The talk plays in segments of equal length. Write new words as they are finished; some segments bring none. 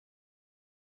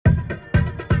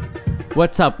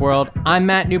What's up, world? I'm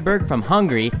Matt Newberg from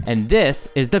Hungry, and this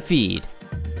is The Feed.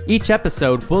 Each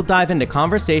episode, we'll dive into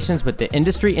conversations with the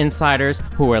industry insiders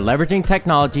who are leveraging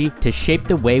technology to shape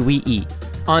the way we eat.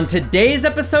 On today's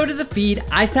episode of The Feed,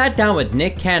 I sat down with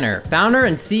Nick Kenner, founder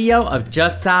and CEO of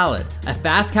Just Salad, a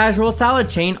fast casual salad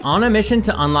chain on a mission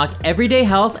to unlock everyday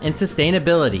health and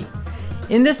sustainability.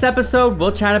 In this episode,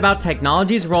 we'll chat about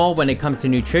technology's role when it comes to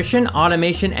nutrition,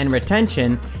 automation, and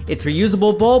retention, its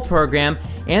reusable bowl program,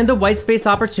 and the white space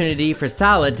opportunity for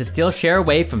salad to steal share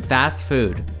away from fast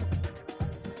food.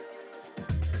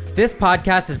 This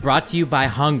podcast is brought to you by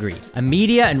Hungry, a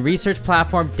media and research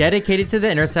platform dedicated to the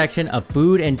intersection of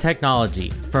food and technology.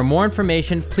 For more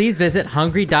information, please visit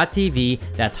hungry.tv,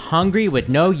 that's hungry with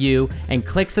no U, and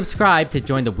click subscribe to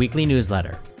join the weekly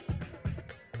newsletter.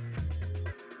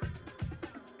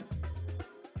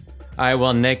 All right,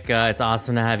 well, Nick, it's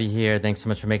awesome to have you here. Thanks so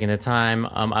much for making the time.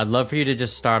 I'd love for you to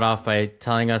just start off by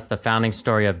telling us the founding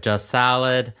story of Just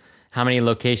Salad, how many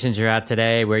locations you're at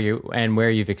today, where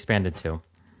you've expanded to.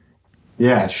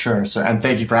 Yeah, sure. And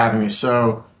thank you for having me.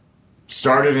 So,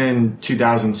 started in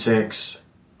 2006.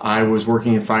 I was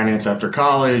working in finance after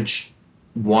college,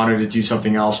 wanted to do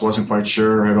something else, wasn't quite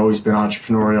sure, had always been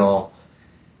entrepreneurial.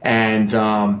 And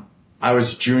I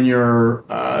was junior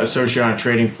associate on a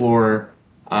trading floor.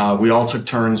 We all took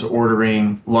turns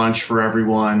ordering lunch for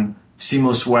everyone.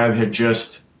 Seamless Web had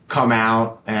just come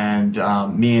out, and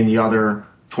me and the other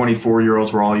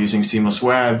 24-year-olds were all using Seamless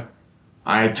Web.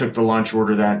 I took the lunch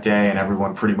order that day, and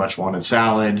everyone pretty much wanted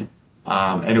salad.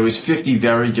 And it was 50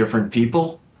 very different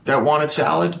people that wanted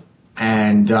salad.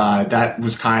 And that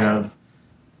was kind of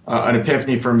an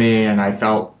epiphany for me. And I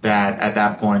felt that at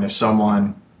that point, if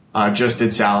someone just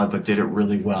did salad but did it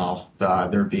really well,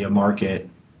 there'd be a market.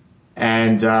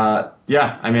 And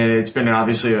it's been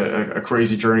obviously a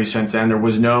crazy journey since then.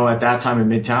 At that time in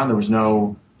Midtown, there was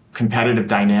no competitive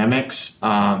dynamics.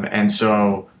 And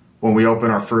so when we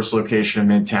opened our first location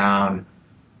in Midtown,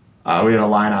 we had a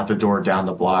line out the door down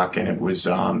the block, and it was,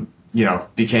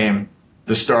 became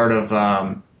the start of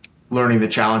learning the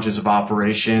challenges of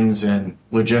operations and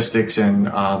logistics and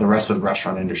the rest of the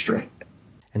restaurant industry.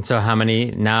 And so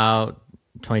now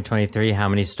 2023, how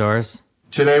many stores?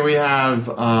 Today we have,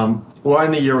 we'll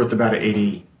end the year with about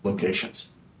 80 locations.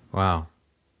 Wow.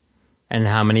 And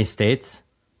how many states?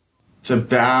 It's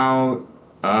about,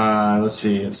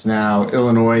 it's now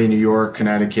Illinois, New York,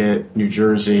 Connecticut, New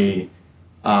Jersey,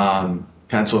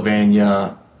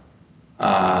 Pennsylvania,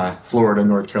 Florida,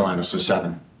 North Carolina, so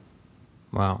 7.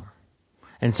 Wow.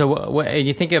 And so when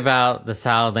you think about the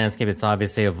salad landscape, it's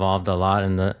obviously evolved a lot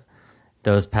in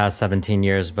those past 17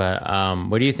 years, but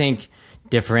what do you think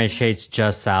differentiates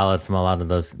Just Salad from a lot of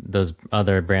those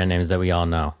other brand names that we all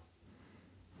know?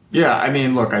 Yeah, I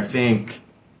mean, look, I think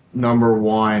number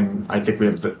one, I think we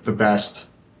have the best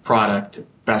product,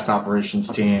 best operations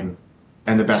team,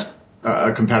 and the best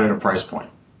competitive price point.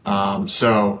 We're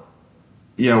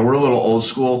a little old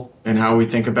school in how we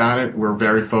think about it. We're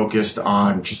very focused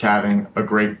on just having a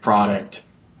great product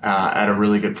at a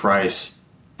really good price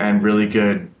and really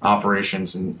good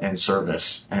operations and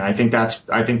service. And I think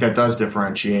that does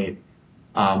differentiate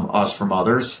us from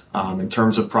others in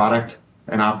terms of product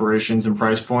and operations and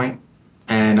price point.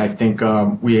 And I think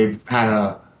we've had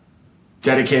a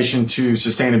dedication to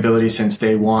sustainability since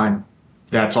day one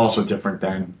that's also different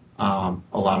than a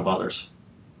lot of others.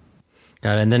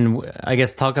 Got it. And then I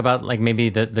guess talk about like maybe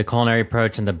the culinary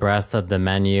approach and the breadth of the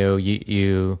menu.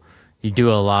 You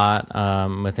do a lot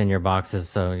within your boxes,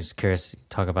 so I'm just curious,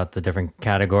 talk about the different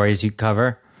categories you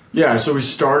cover. Yeah, so we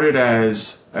started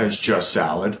as Just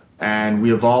Salad, and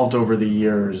we evolved over the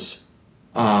years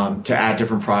to add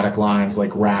different product lines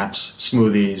like wraps,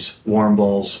 smoothies, warm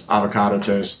bowls, avocado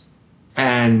toast.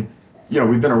 And,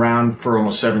 we've been around for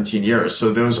almost 17 years,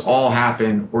 so those all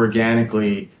happen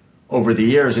organically over the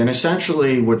years. And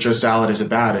essentially what Just Salad is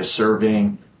about is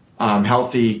serving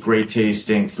healthy, great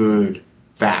tasting food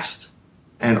fast.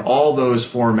 And all those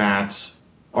formats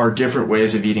are different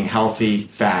ways of eating healthy,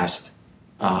 fast,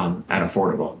 and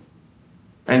affordable.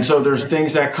 And so there's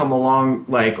things that come along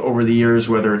like over the years,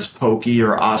 whether it's poke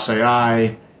or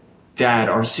acai,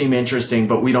 that seem interesting,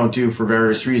 but we don't do for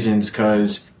various reasons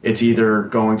because it's either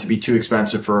going to be too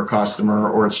expensive for a customer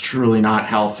or it's truly not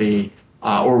healthy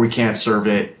or we can't serve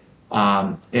it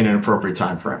in an appropriate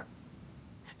time frame.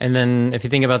 And then if you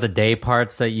think about the day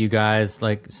parts that you guys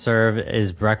like serve,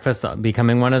 is breakfast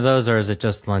becoming one of those, or is it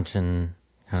just lunch and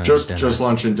just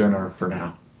lunch and dinner for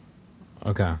now?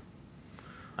 Okay.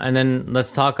 And then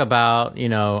let's talk about,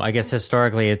 I guess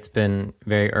historically it's been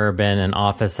very urban and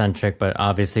office centric, but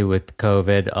obviously with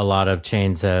COVID, a lot of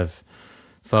chains have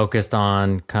focused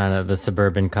on kind of the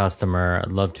suburban customer.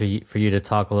 I'd love for you to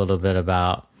talk a little bit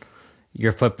about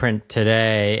your footprint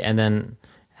today and then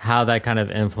how that kind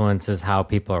of influences how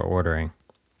people are ordering.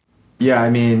 Yeah, I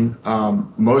mean,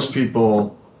 most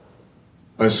people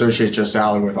associate Just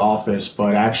Salad with office,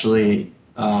 but actually,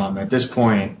 at this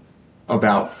point,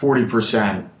 about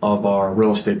 40% of our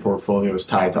real estate portfolio is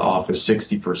tied to office,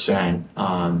 60%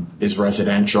 is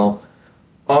residential.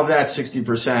 Of that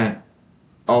 60%,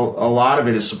 a lot of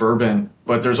it is suburban,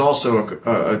 but there's also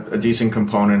a decent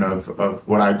component of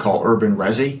what I'd call urban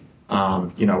resi.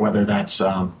 Whether that's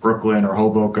Brooklyn or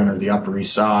Hoboken or the Upper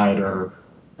East Side or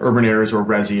urban areas where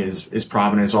resi is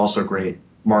prominent is also a great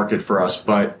market for us.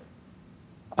 But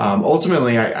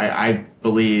ultimately, I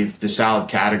believe the salad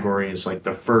category is like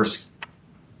the first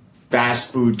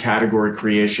fast food category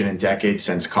creation in decades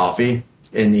since coffee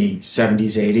in the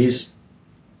 70s, 80s.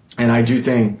 And I do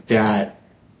think that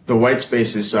the white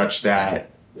space is such that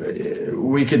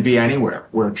we could be anywhere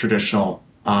where traditional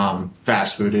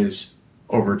fast food is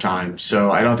over time. So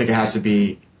I don't think it has to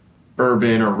be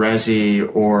urban or resi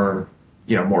or,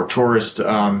 more tourist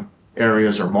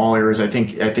areas or mall areas. I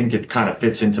think it kind of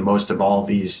fits into most of all of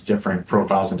these different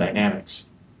profiles and dynamics.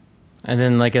 And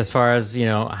then like as far as,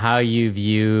 how you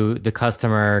view the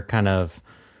customer kind of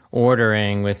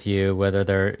ordering with you, whether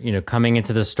they're, coming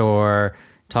into the store,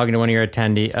 talking to one of your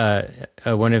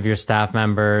one of your staff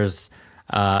members,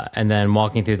 and then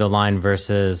walking through the line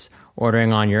versus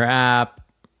ordering on your app,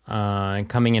 and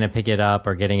coming in to pick it up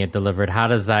or getting it delivered. How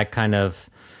has that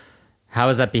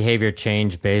behavior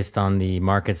change based on the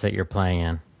markets that you're playing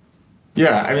in?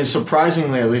 Yeah, I mean,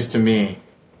 surprisingly, at least to me,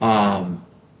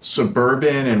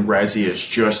 suburban and resi is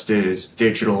just as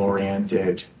digital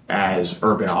oriented as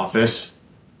urban office.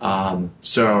 In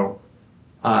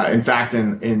fact,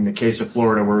 in the case of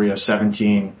Florida, where we have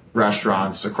 17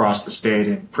 restaurants across the state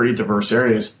in pretty diverse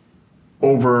areas,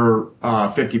 over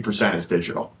 50% is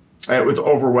digital, with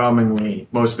overwhelmingly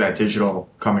most of that digital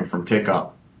coming from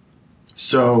pickup.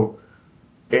 So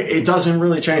it doesn't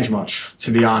really change much,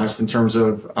 to be honest, in terms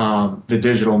of the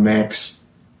digital mix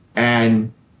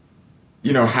and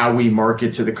how we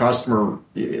market to the customer.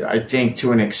 I think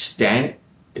to an extent,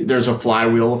 there's a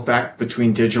flywheel effect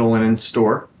between digital and in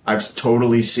store. I've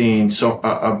totally seen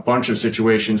a bunch of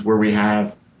situations where we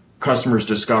have customers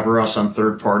discover us on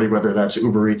third party, whether that's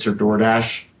Uber Eats or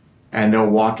DoorDash, and they'll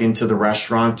walk into the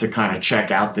restaurant to kind of check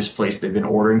out this place they've been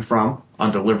ordering from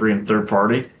on delivery and third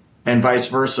party, and vice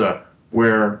versa,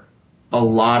 where a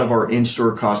lot of our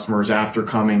in-store customers, after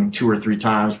coming 2 or 3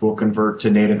 times, will convert to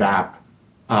native app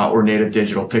or native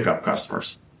digital pickup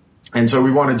customers. And so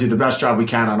we want to do the best job we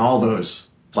can on all those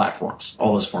platforms,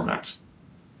 all those formats.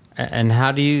 And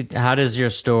how does your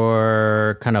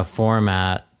store kind of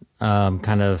format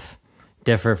kind of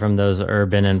differ from those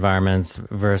urban environments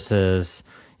versus,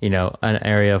 an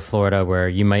area of Florida where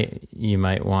you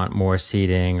might want more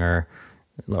seating or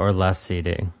less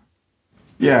seating?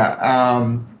 Yeah,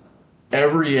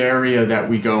 every area that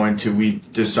we go into, we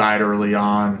decide early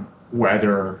on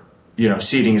whether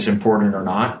seating is important or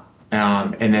not,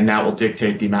 and then that will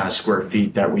dictate the amount of square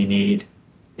feet that we need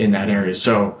in that area.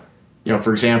 So,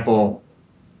 for example,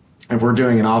 if we're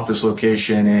doing an office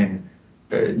location in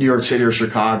New York City or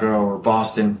Chicago or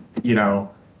Boston,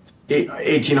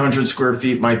 1,800 square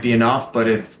feet might be enough, but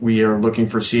if we are looking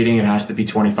for seating, it has to be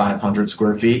 2,500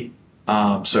 square feet.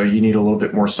 So you need a little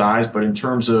bit more size. But in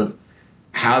terms of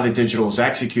how the digital is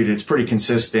executed, it's pretty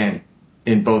consistent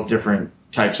in both different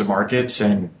types of markets.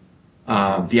 And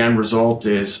the end result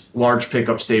is large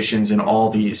pickup stations in all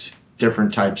these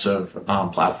different types of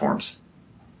platforms.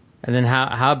 And then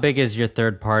how big is your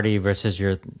third party versus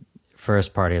your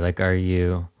first party? And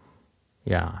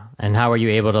how are you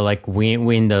able to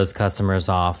wean those customers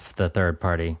off the third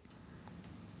party?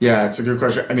 Yeah, it's a good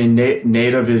question. I mean,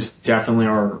 native is definitely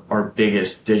our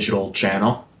biggest digital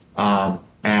channel.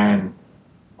 And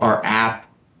our app,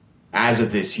 as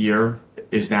of this year,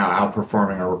 is now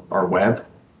outperforming our web.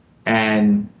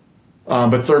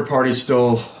 But third party is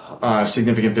still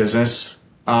significant business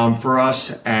for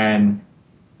us. And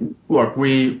look,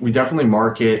 we definitely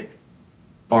market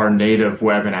our native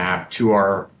web and app to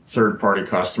our third party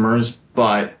customers,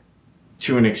 but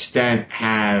to an extent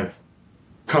have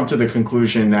come to the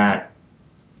conclusion that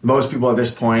most people at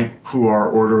this point who are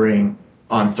ordering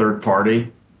on third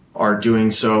party are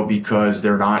doing so because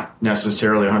they're not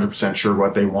necessarily 100% sure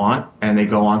what they want, and they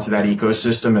go onto that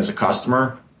ecosystem as a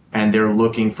customer and they're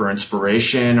looking for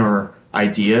inspiration or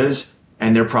ideas,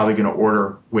 and they're probably going to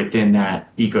order within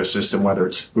that ecosystem, whether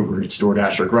it's Uber Eats,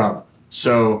 DoorDash, or Grub.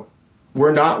 So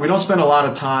we don't spend a lot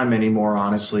of time anymore,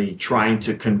 honestly, trying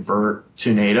to convert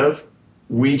to native.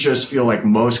 we just feel like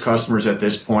most customers at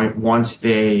this point, once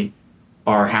they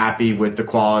are happy with the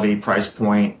quality, price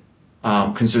point,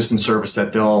 consistent service,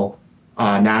 that they'll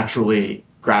naturally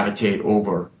gravitate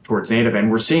over towards native.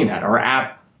 And we're seeing that. Our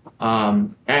app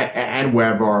and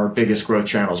web are our biggest growth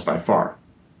channels by far.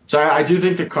 So I do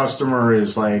think the customer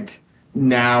is like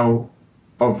now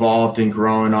evolved and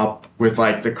grown up with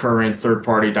like the current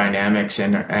third-party dynamics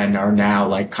and are now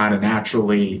like kind of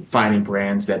naturally finding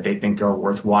brands that they think are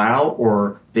worthwhile,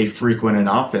 or they frequent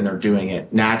enough and they're doing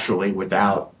it naturally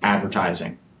without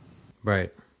advertising.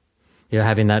 Right. Yeah,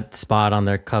 having that spot on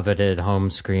their coveted home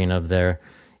screen of their,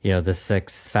 the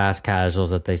 6 fast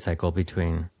casuals that they cycle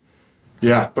between.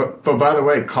 Yeah, but by the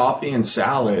way, coffee and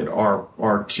salad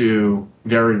are 2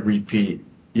 very repeat.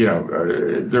 They're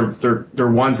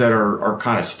ones that are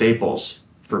kind of staples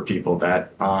for people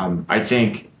that I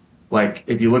think, like,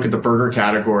 if you look at the burger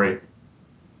category,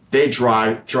 they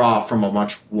draw from a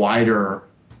much wider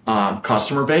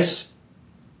customer base,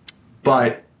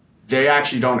 but they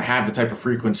actually don't have the type of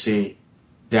frequency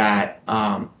that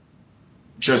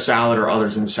just salad or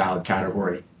others in the salad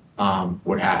category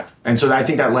would have. And so I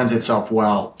think that lends itself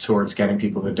well towards getting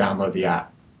people to download the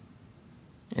app.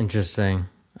 Interesting.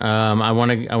 I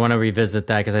want to revisit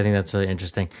that because I think that's really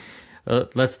interesting.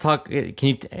 Let's talk. Can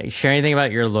you share anything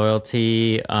about your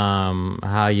loyalty?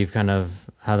 How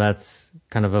that's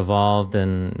kind of evolved,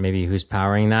 and maybe who's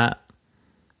powering that?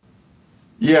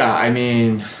 Yeah, I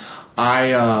mean,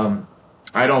 I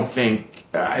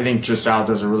think Just Salad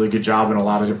does a really good job in a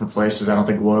lot of different places. I don't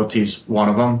think loyalty's one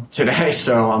of them today,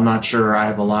 so I'm not sure I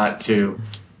have a lot to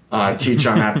teach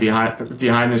on that.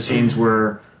 Behind the scenes,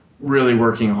 we're really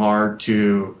working hard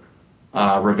to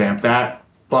revamp that.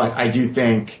 But I do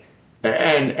think,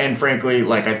 and frankly,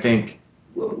 like, I think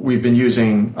we've been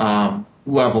using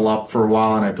Level Up for a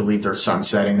while, and I believe they're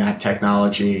sunsetting that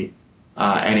technology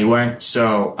anyway.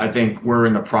 So I think we're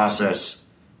in the process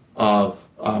of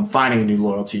finding a new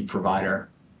loyalty provider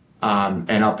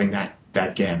and upping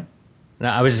that game. No,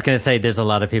 I was just going to say there's a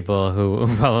lot of people who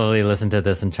probably listen to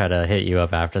this and try to hit you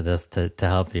up after this to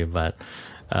help you. But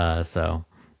so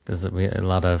there's a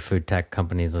lot of food tech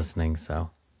companies listening.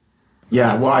 So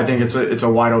yeah, well, I think it's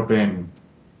a wide open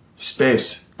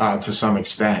space to some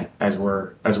extent as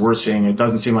we're seeing. It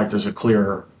doesn't seem like there's a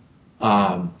clear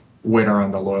winner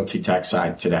on the loyalty tech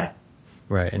side today.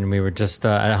 Right, and we were just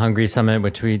at Hungry Summit,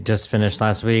 which we just finished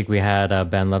last week. We had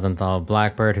Ben Leventhal of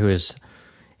Blackbird, who is,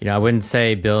 I wouldn't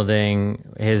say building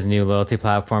his new loyalty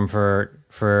platform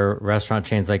for restaurant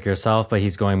chains like yourself, but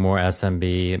he's going more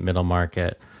SMB, middle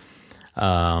market,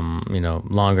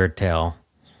 longer tail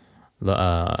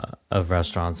of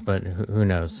restaurants. But who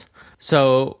knows?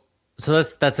 So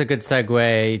that's a good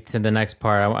segue to the next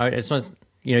part. I just want,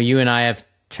 you and I have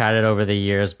chatted over the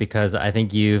years because I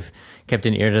think you've kept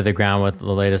an ear to the ground with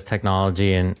the latest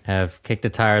technology and have kicked the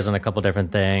tires on a couple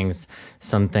different things,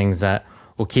 some things that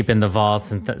we'll keep in the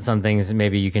vaults and some things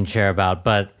maybe you can share about.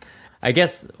 But I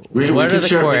guess we could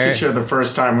share the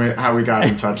first time how we got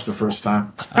in touch the first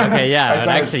time. Okay, yeah,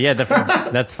 actually, yeah,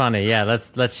 that's funny. Yeah,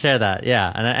 let's share that.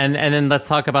 Yeah, and then let's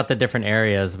talk about the different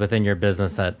areas within your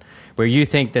business where you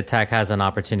think that tech has an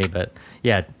opportunity. But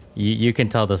yeah, you can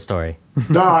tell the story.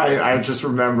 No, I just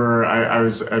remember I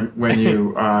was when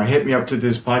you hit me up to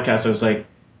this podcast, I was like,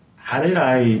 how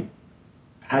did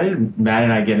Matt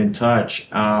and I get in touch?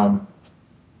 And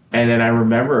then I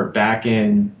remember back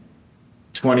in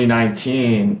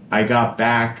 2019, I got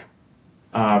back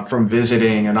from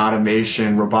visiting an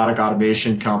robotic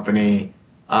automation company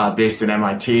based in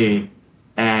MIT,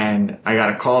 and I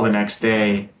got a call the next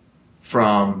day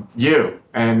from you.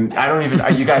 And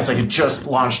you guys like had just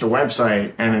launched a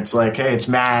website, and it's like, hey, it's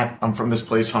Matt. I'm from this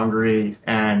place, Hungry,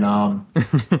 and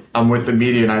I'm with the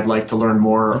media, and I'd like to learn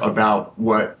more about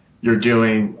what you're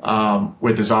doing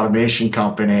with this automation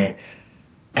company.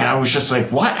 And I was just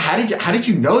like, what? How did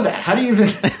you know that? How do you even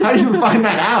find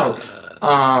that out?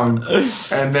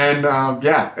 And then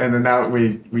that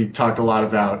we talked a lot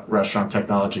about restaurant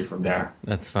technology from there.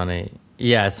 That's funny.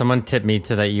 Yeah, someone tipped me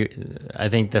to that. I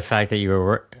think the fact that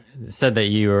you said that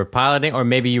you were piloting, or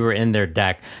maybe you were in their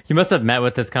deck. You must have met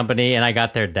with this company, and I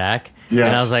got their deck. Yes.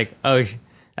 And I was like, oh,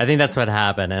 I think that's what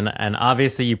happened. And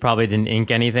obviously, you probably didn't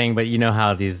ink anything, but you know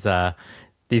how these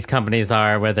companies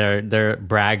are, where they're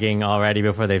bragging already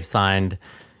before they've signed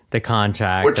the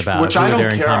contract which I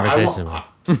don't care.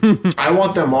 I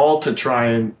want them all to try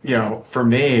and, for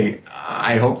me,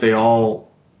 I hope they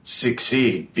all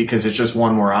succeed, because it's just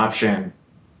one more option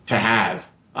to have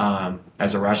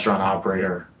as a restaurant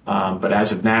operator. But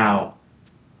as of now,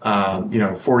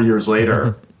 4 years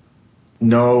later,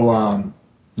 no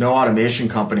automation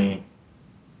company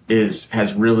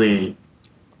has really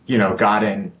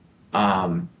gotten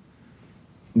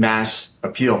mass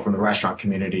appeal from the restaurant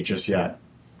community just yet.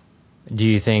 Do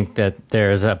you think that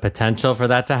there's a potential for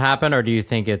that to happen, or do you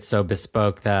think it's so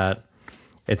bespoke that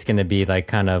it's going to be like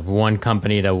kind of one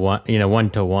company to one, one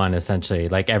to one, essentially,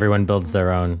 like everyone builds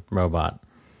their own robot?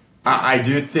 I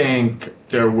do think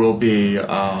there will be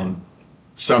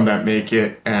some that make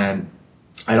it, and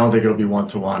I don't think it'll be one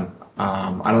to one.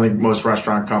 I don't think most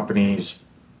restaurant companies.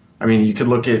 I mean, you could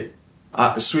look at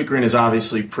Sweetgreen is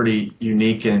obviously pretty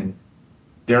unique in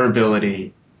their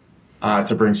ability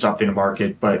to bring something to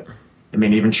market, but I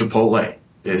mean, even Chipotle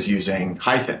is using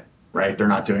Hyphen, right? They're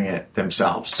not doing it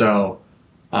themselves. So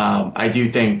I do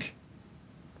think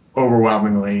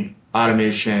overwhelmingly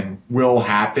automation will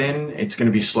happen. It's going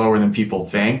to be slower than people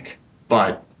think,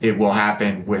 but it will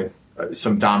happen with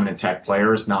some dominant tech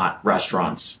players, not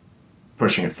restaurants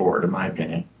pushing it forward, in my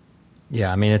opinion.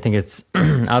 Yeah, I mean, I think it's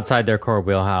outside their core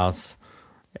wheelhouse,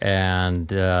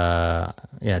 and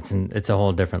it's a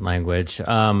whole different language. So,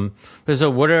 I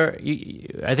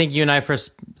think when you and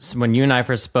I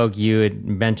first spoke, you had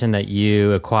mentioned that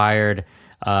you acquired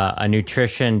a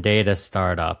nutrition data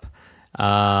startup,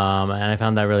 and I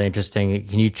found that really interesting.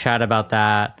 Can you chat about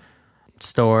that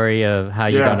story of how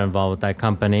you got involved with that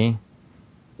company?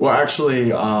 Well,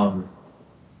 actually,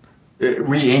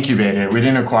 we incubated it. We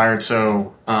didn't acquire it.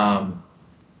 So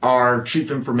our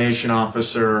chief information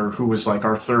officer, who was like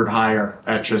our third hire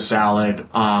at Just Salad,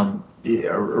 a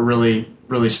really,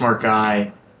 really smart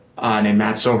guy named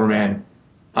Matt Silverman,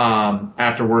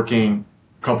 after working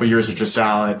a couple years at Just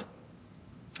Salad,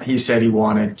 he said he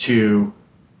wanted to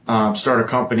start a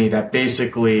company that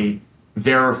basically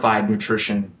verified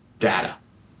nutrition data.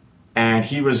 And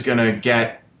he was going to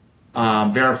get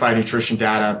verified nutrition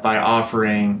data by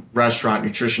offering restaurant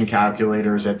nutrition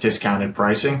calculators at discounted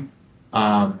pricing.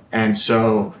 And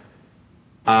so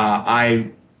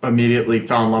I immediately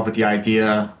fell in love with the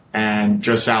idea, and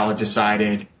Just Salad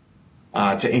decided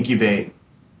to incubate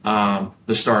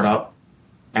the startup.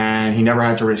 And he never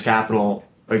had to raise capital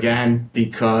again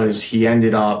because he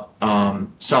ended up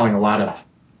selling a lot of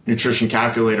nutrition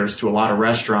calculators to a lot of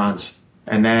restaurants.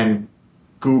 And then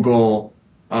Google,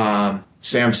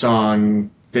 Samsung,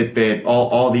 Fitbit,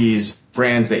 all these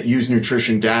brands that use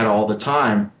nutrition data all the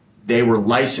time, they were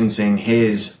licensing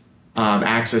his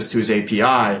access to his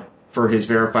API for his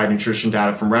verified nutrition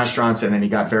data from restaurants. And then he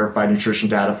got verified nutrition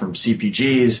data from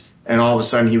CPGs. And all of a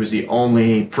sudden he was the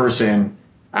only person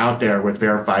out there with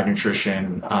verified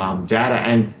nutrition data.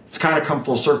 And it's kind of come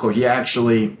full circle.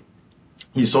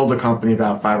 He sold the company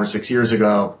about 5 or 6 years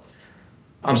ago.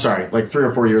 I'm sorry, like 3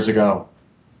 or 4 years ago.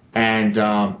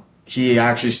 And he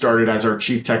actually started as our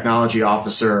chief technology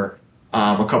officer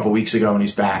a couple weeks ago, and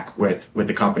he's back with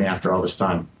the company after all this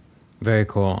time. Very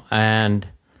cool. And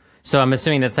so I'm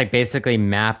assuming that's like basically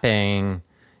mapping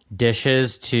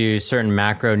dishes to certain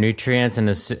macronutrients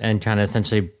and trying to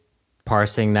essentially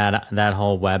parsing that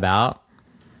whole web out.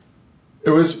 It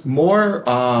was more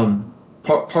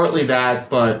partly that,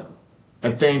 but I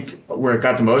think where it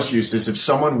got the most use is if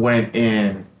someone went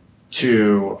in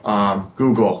to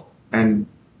Google and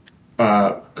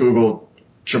Google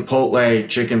Chipotle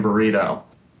chicken burrito,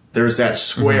 there's that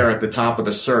square at the top of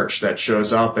the search that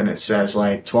shows up and it says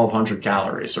like 1,200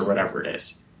 calories or whatever it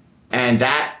is. And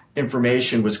that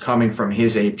information was coming from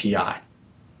his API.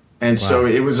 And so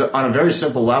it was on a very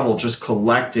simple level, just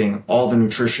collecting all the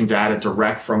nutrition data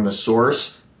direct from the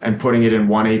source and putting it in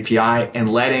one API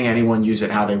and letting anyone use it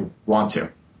how they want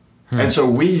to. And so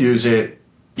we use it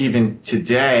even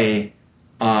today,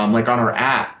 like on our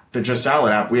app, the Just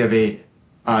Salad app, we have a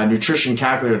nutrition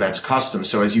calculator that's custom.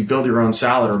 So as you build your own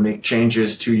salad or make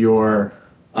changes to your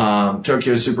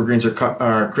Tokyo Super Greens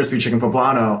or Crispy Chicken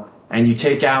Poblano, and you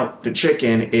take out the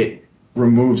chicken, it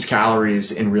removes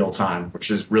calories in real time, which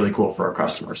is really cool for our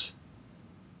customers.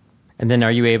 And then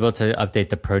are you able to update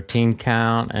the protein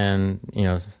count and,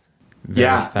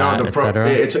 fat,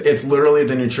 it's literally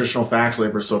the nutritional facts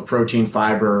label. So protein,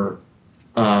 fiber,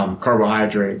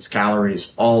 carbohydrates,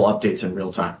 calories, all updates in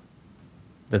real time.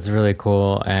 That's really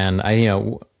cool. And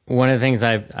one of the things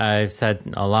I've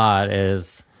said a lot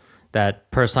is that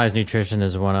personalized nutrition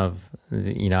is one of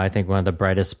the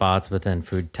brightest spots within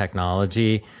food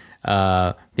technology.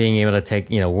 Being able to take,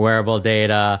 wearable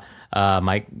data,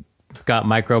 my gut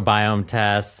microbiome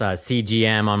tests,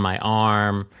 CGM on my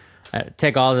arm,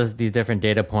 take all these different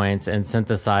data points and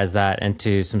synthesize that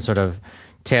into some sort of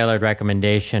tailored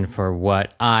recommendation for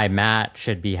what Matt,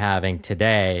 should be having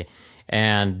today.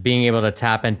 And being able to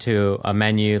tap into a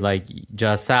menu like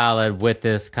Just Salad with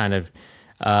this kind of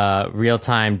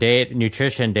real-time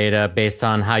nutrition data based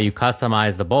on how you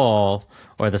customize the bowl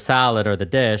or the salad or the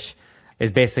dish,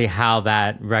 is basically how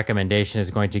that recommendation is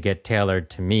going to get tailored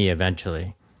to me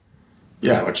eventually.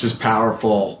 Yeah, which is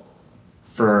powerful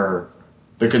for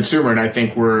the consumer. And I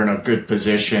think we're in a good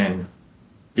position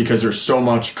because there's so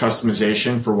much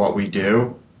customization for what we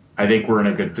do. I think we're in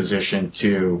a good position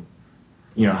to,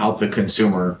 help the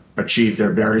consumer achieve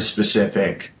their very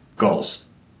specific goals.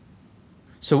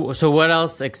 So what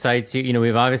else excites you?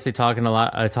 We've obviously talked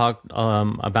about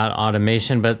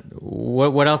automation, but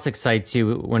what else excites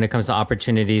you when it comes to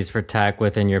opportunities for tech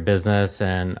within your business,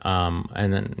 and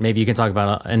then maybe you can talk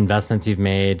about investments you've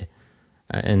made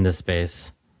in this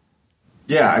space.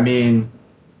 Yeah,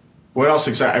 what else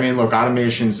excites? Look,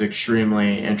 automation is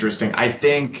extremely interesting.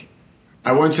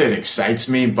 I wouldn't say it excites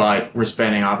me, but we're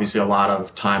spending obviously a lot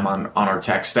of time on our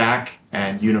tech stack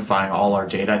and unifying all our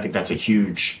data. I think that's a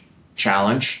huge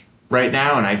challenge right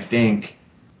now. And I think,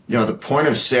 the point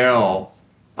of sale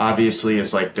obviously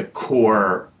is like the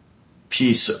core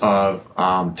piece of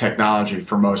technology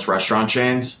for most restaurant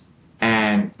chains.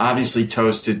 And obviously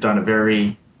Toast has done a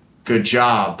very good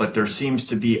job, but there seems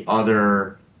to be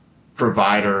other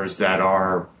providers that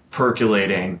are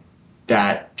percolating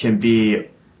that can be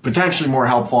potentially more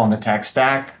helpful on the tech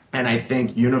stack. And I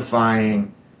think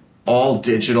unifying all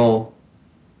digital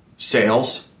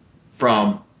sales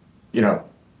from,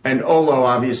 and Olo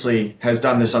obviously has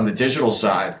done this on the digital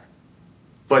side,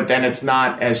 but then it's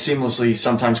not as seamlessly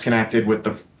sometimes connected with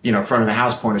the, front of the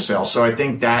house point of sale. So I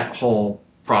think that whole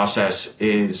process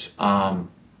is,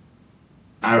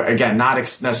 again, not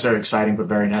necessarily exciting, but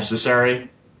very necessary.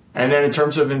 And then in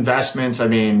terms of investments, I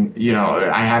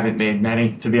haven't made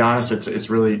many, to be honest. It's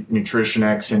really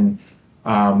NutritionX, and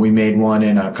we made one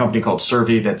in a company called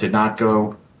Servy that did not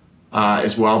go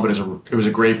as well, but it was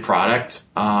a great product,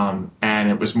 and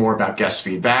it was more about guest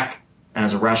feedback. And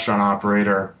as a restaurant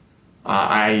operator,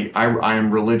 I am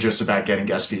religious about getting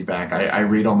guest feedback. I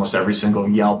read almost every single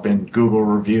Yelp and Google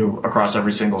review across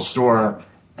every single store,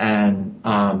 and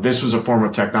this was a form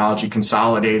of technology,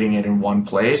 consolidating it in one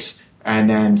place, and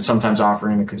then sometimes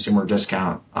offering the consumer a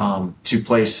discount to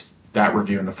place that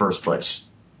review in the first place.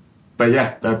 But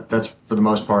yeah, that's for the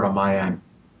most part on my end,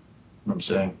 what I'm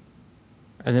saying.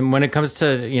 And then when it comes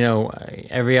to,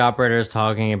 every operator is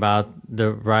talking about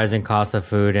the rising cost of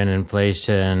food and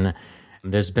inflation.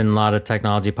 There's been a lot of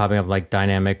technology popping up like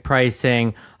dynamic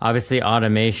pricing. Obviously,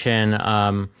 automation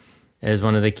is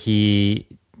one of the key,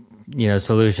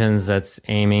 solutions that's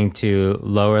aiming to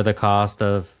lower the cost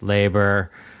of labor.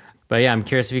 But yeah, I'm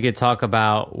curious if you could talk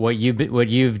about what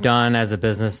you've done as a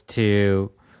business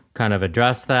to kind of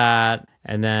address that,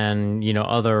 and then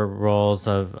other roles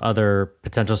of other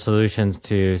potential solutions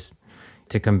to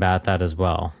combat that as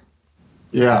well.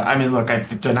 Yeah, look,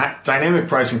 dynamic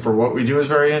pricing for what we do is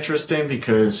very interesting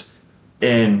because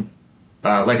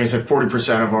like I said,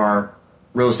 40% of our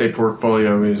real estate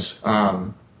portfolio is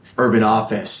urban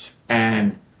office,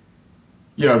 and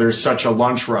there's such a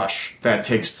lunch rush that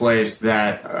takes place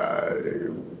that,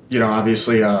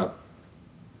 obviously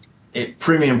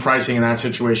premium pricing in that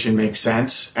situation makes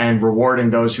sense, and rewarding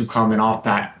those who come in off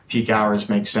peak hours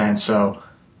makes sense. So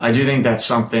I do think that's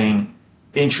something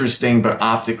interesting, but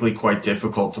optically quite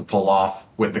difficult to pull off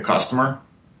with the customer.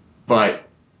 But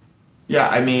yeah,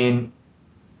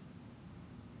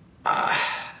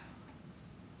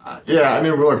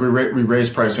 look, we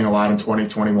raised pricing a lot in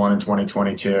 2021 and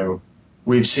 2022.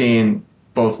 We've seen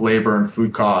both labor and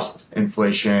food cost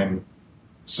inflation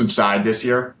subside this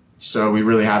year. So we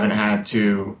really haven't had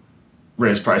to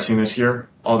raise pricing this year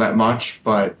all that much.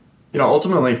 But,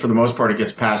 ultimately, for the most part, it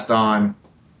gets passed on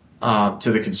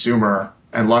to the consumer.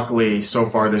 And luckily, so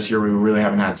far this year, we really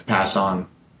haven't had to pass on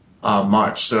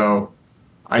much. So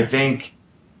I think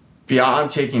beyond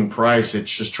taking price,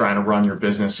 it's just trying to run your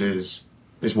businesses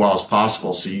as well as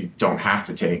possible so you don't have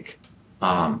to take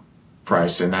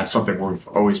price. And that's something we've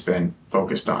always been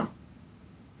focused on.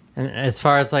 And as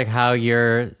far as like how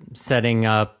you're setting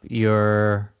up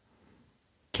your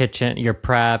kitchen, your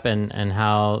prep, and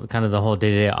how kind of the whole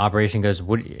day-to-day operation goes,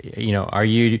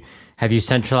 have you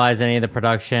centralized any of the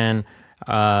production?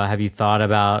 Have you thought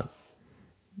about,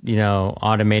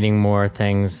 automating more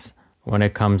things when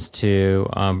it comes to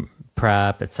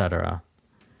prep, et cetera?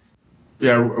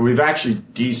 Yeah, we've actually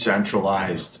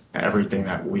decentralized everything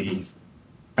that we've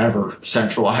ever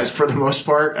centralized for the most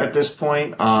part at this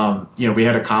point. We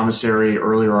had a commissary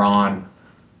earlier on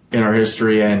in our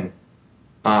history, and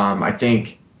I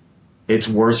think it's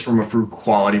worse from a food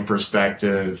quality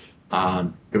perspective.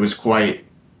 It was quite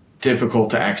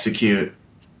difficult to execute,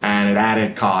 and it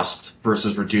added cost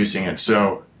versus reducing it.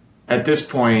 So at this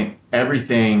point,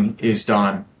 everything is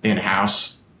done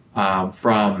in-house,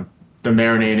 from the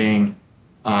marinating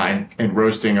and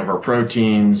roasting of our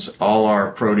proteins. All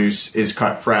our produce is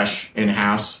cut fresh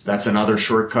in-house. That's another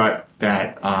shortcut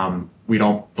that we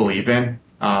don't believe in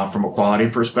from a quality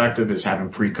perspective, is having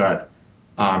pre-cut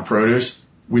produce.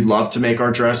 We'd love to make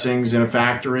our dressings in a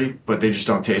factory, but they just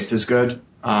don't taste as good.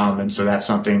 And so that's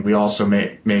something we also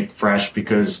make fresh,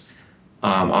 because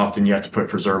often you have to put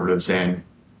preservatives in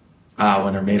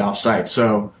when they're made off site.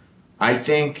 So I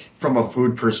think from a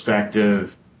food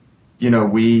perspective,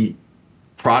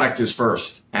 product is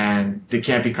first and they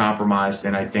can't be compromised.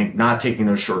 And I think not taking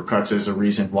those shortcuts is a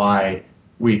reason why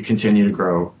we continue to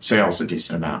grow sales a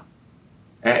decent amount.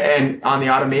 And on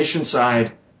the automation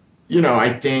side,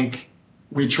 I think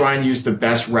we try and use the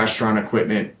best restaurant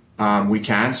equipment we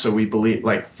can. So we believe,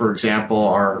 like, for example,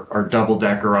 our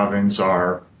double-decker ovens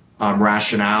are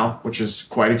Rationale, which is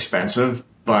quite expensive,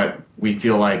 but we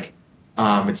feel like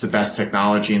it's the best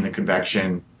technology in the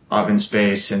convection oven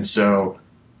space. And so,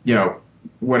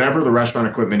 whatever the restaurant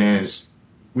equipment is,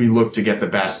 we look to get the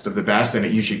best of the best, and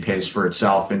it usually pays for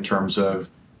itself in terms of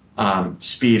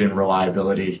speed and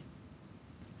reliability.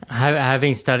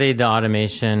 Having studied the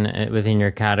automation within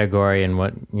your category and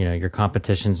what your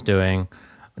competition's doing,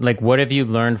 like, what have you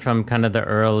learned from kind of the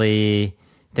early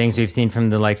things we've seen from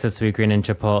the likes of Sweetgreen and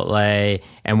Chipotle,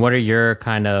 and what are your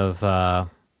kind of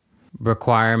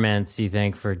requirements, you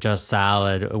think, for Just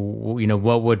Salad?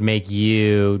 What would make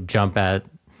you jump at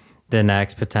the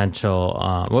next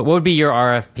potential? What would be your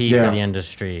RFP for the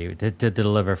industry to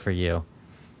deliver for you?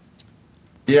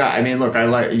 Yeah, I mean, look,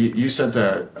 you sent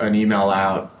an email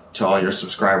out to all your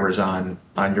subscribers on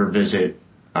your visit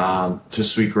to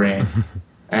Sweetgreen,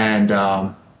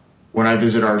 and when I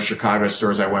visit our Chicago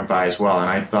stores, I went by as well, and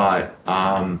I thought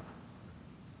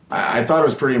it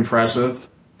was pretty impressive,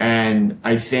 and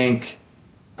I think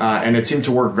and it seemed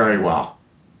to work very well.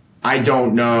 I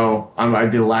don't know.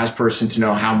 I'd be the last person to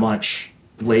know how much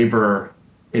labor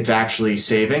it's actually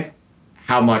saving,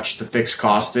 how much the fixed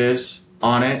cost is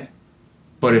on it.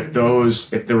 But if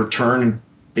the return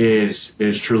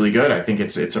is truly good, I think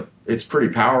it's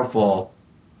pretty powerful.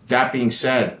 That being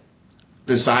said,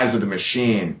 the size of the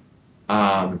machine,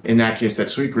 in that case that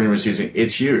Sweetgreen was using,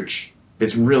 it's huge.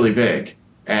 It's really big.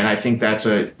 And I think that's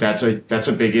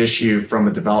a big issue from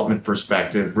a development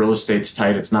perspective. Real estate's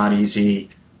tight. It's not easy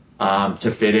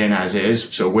to fit in as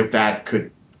is. So with that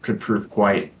could prove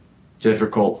quite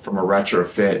difficult from a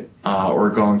retrofit or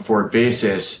going forward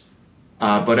basis.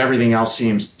 But everything else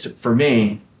seems for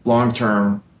me, long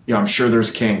term, I'm sure there's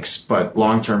kinks, but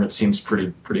long term it seems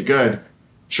pretty good.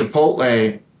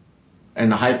 Chipotle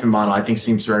and the hyphen model, I think,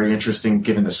 seems very interesting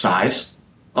given the size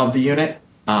of the unit.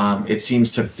 It seems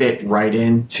to fit right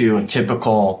into a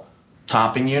typical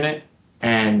topping unit.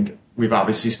 And we've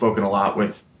obviously spoken a lot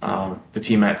with the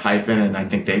team at Hyphen, and I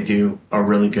think they do a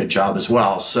really good job as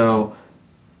well. So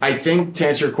I think, to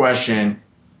answer your question,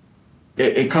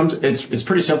 it's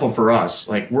pretty simple for us.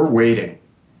 Like, we're waiting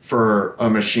for a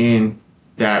machine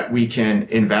that we can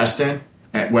invest in,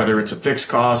 whether it's a fixed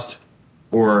cost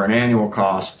or an annual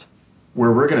cost,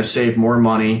 where we're going to save more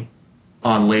money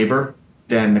on labor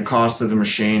than the cost of the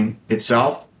machine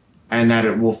itself, and that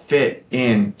it will fit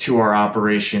into our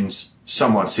operations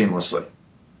somewhat seamlessly.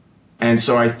 And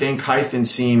so I think Hyphen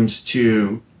seems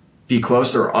to be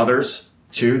close. There are others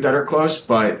too that are close,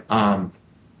 but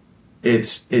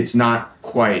it's not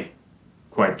quite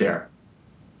there,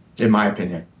 in my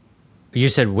opinion. You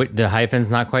said the Hyphen's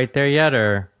not quite there yet,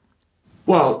 or?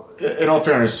 Well, in all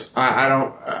fairness, I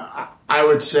don't. I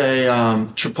would say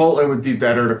Chipotle would be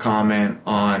better to comment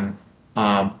on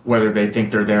whether they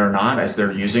think they're there or not, as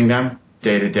they're using them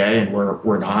day to day, and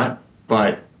we're not.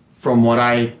 But from what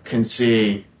I can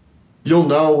see, you'll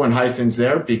know when Hyphen's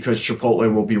there because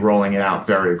Chipotle will be rolling it out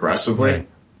very aggressively. Yeah,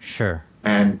 sure.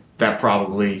 And that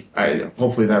hopefully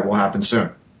that will happen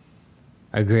soon.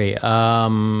 Agree.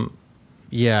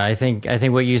 Yeah, I think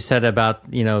what you said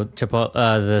about Chipotle,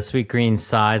 the Sweetgreen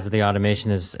size of the automation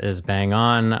is bang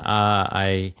on.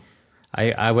 I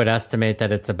would estimate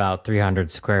that it's about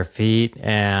 300 square feet,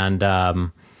 and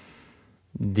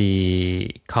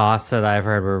the costs that I've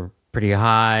heard were pretty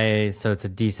high. So it's a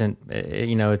decent,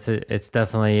 it's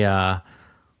definitely a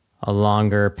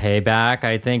longer payback,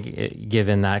 I think,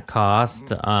 given that cost.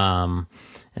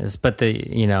 But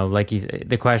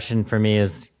the question for me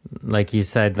is, like you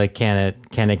said, like, can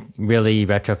it really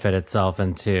retrofit itself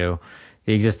into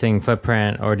the existing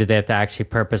footprint, or do they have to actually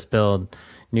purpose build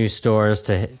new stores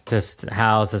to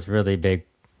house this really big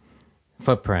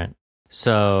footprint?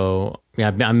 So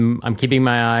yeah, I'm keeping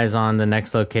my eyes on the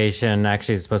next location.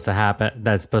 Actually, it's supposed to happen.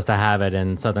 That's supposed to have it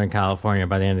in Southern California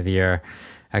by the end of the year.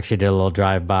 Actually, did a little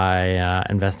drive-by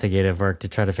investigative work to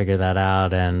try to figure that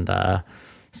out, and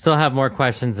still have more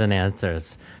questions than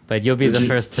answers, but you'll be the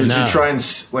first to know. Did you try and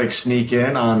sneak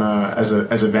in on as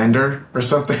a vendor or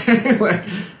something? Like,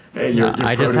 hey, your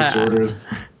produce orders.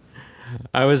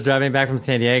 I was driving back from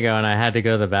San Diego and I had to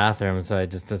go to the bathroom, so I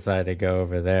just decided to go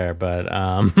over there. But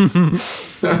and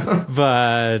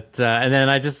then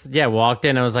I just walked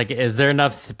in. I was like, "Is there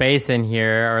enough space in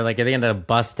here?" Or like, are they going to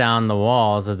bust down the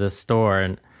walls of this store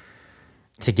and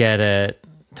to get it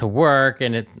to work?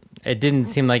 And it didn't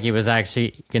seem like it was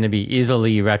actually going to be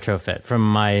easily retrofit from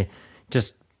my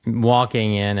just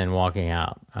walking in and walking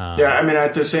out. Yeah, I mean,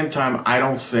 at the same time, I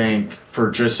don't think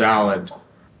for Just Salad,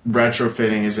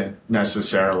 retrofitting isn't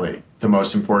necessarily the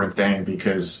most important thing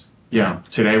because,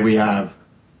 today we have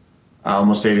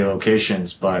almost 80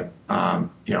 locations, but,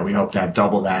 we hope to have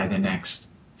double that in the next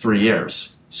 3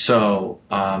 years. So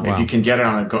wow. If you can get it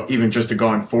on even just a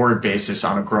going forward basis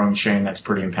on a growing chain, that's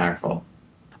pretty impactful.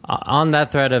 On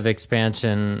that thread of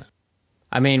expansion,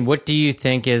 I mean, what do you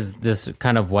think is this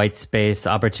kind of white space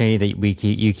opportunity that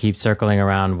you keep circling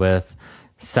around with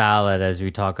salad as we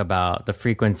talk about the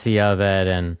frequency of it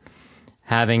and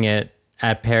having it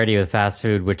at parity with fast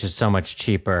food, which is so much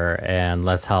cheaper and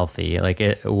less healthy?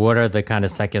 Like, what are the kind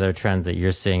of secular trends that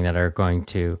you're seeing that are going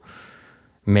to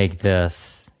make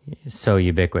this so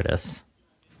ubiquitous?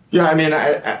 Yeah, I mean,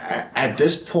 at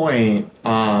this point,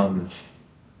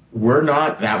 we're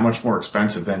not that much more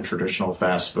expensive than traditional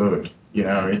fast food.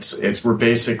 We're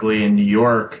basically in New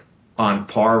York on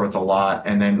par with a lot,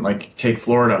 and then like take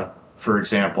Florida, for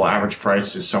example, average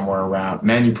price is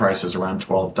menu price is around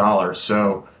 $12.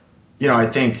 So, I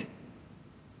think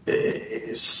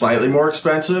it's slightly more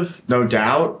expensive, no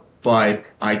doubt, but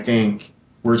I think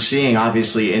we're seeing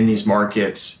obviously in these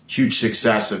markets huge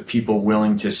success of people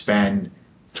willing to spend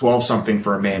 12 something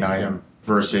for a main item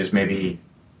versus maybe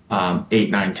 8,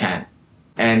 9, 10.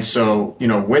 And so,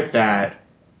 with that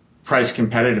price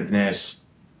competitiveness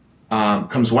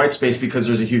comes white space because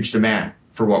there's a huge demand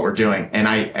for what we're doing. And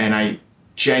I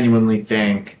genuinely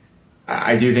think,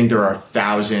 I do think there are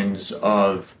thousands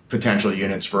of potential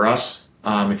units for us.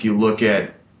 If you look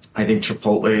at, I think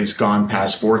Chipotle's gone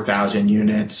past 4,000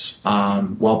 units,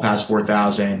 well past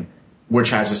 4,000, which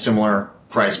has a similar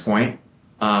price point.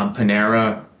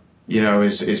 Panera,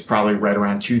 is probably right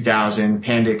around 2,000.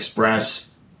 Panda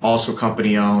Express, also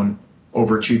company owned,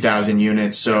 over 2,000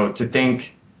 units. So to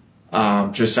think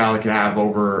Just Salad could have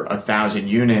over 1,000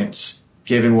 units,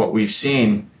 given what we've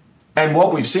seen. And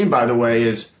what we've seen, by the way,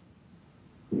 is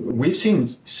we've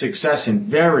seen success in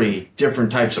very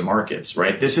different types of markets,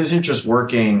 right? This isn't just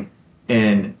working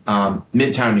in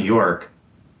Midtown New York.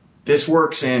 This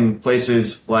works in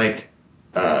places like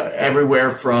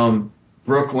everywhere from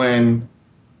Brooklyn,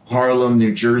 Harlem,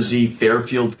 New Jersey,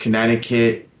 Fairfield,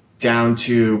 Connecticut, down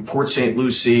to Port St.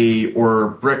 Lucie or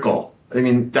Brickell. I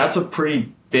mean, that's a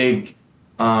pretty big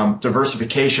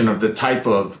diversification of the type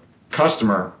of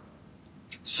customer.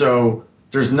 So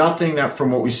there's nothing that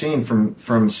from what we've seen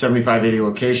from 75, 80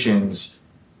 locations,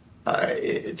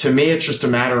 to me, it's just a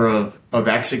matter of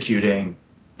executing.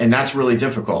 And that's really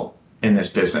difficult in this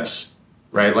business,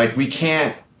 right? Like we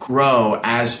can't grow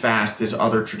as fast as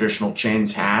other traditional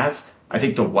chains have. I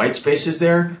think the white space is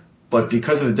there, but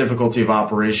because of the difficulty of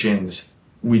operations,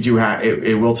 we do have,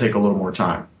 it will take a little more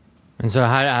time. And so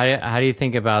how do you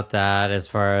think about that as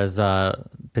far as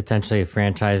potentially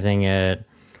franchising it?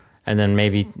 And then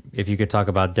maybe if you could talk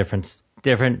about different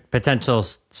potential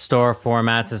store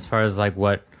formats as far as like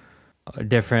what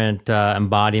different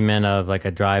embodiment of like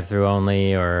a drive-through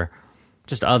only or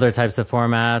just other types of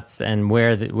formats and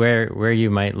where you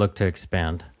might look to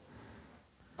expand.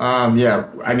 Yeah,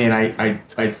 I mean,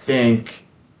 I think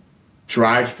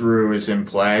drive-through is in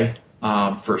play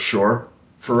for sure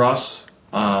for us.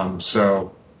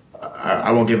 So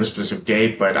I won't give a specific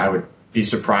date, but I would be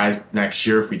surprised next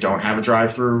year if we don't have a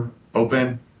drive-through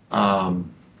open. I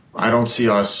don't see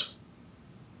us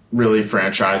really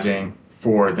franchising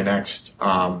for the next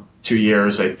 2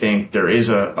 years. I think there is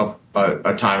a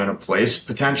time and a place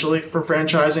potentially for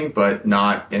franchising, but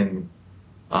not in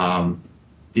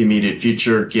the immediate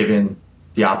future, given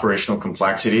the operational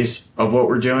complexities of what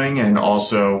we're doing, and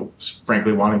also,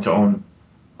 frankly, wanting to own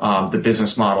the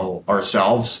business model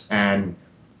ourselves. And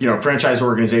franchise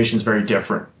organization is very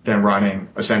different than running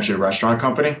essentially a restaurant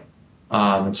company.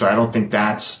 And so I don't think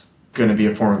that's going to be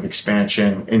a form of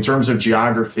expansion. In terms of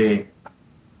geography,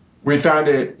 we found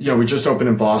it, we just opened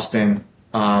in Boston,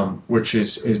 which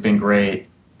has been great.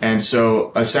 And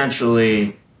so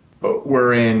essentially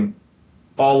we're in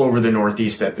all over the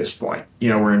Northeast at this point.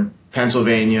 We're in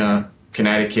Pennsylvania,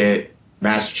 Connecticut,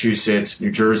 Massachusetts,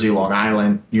 New Jersey, Long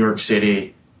Island, New York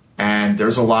City. And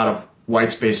there's a lot of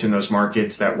white space in those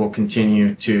markets that will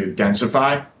continue to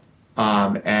densify.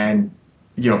 And,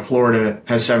 Florida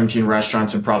has 17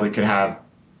 restaurants and probably could have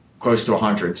close to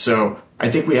 100. So I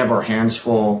think we have our hands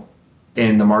full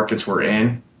in the markets we're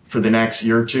in for the next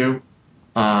year or two.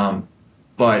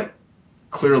 But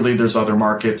clearly there's other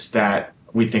markets that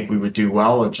we think we would do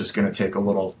well. It's just going to take a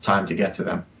little time to get to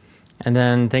them. And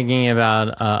then thinking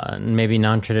about maybe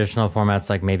non-traditional formats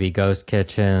like maybe ghost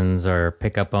kitchens or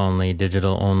pickup only,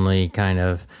 digital only kind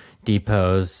of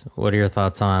depots. What are your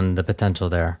thoughts on the potential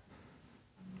there?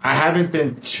 I haven't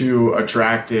been too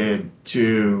attracted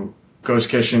to ghost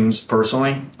kitchens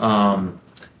personally.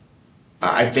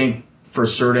 I think for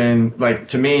certain,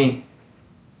 to me,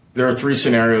 there are three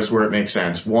scenarios where it makes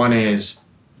sense. One is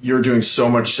you're doing so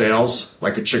much sales,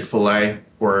 like a Chick-fil-A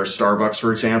or Starbucks,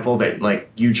 for example, that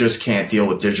you just can't deal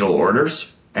with digital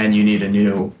orders and you need a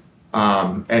new,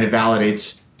 and it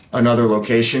validates another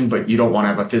location, but you don't want to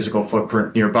have a physical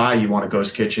footprint nearby. You want a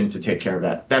ghost kitchen to take care of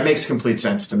that. That makes complete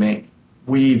sense to me.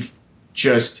 We've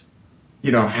just,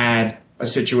 had a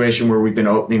situation where we've been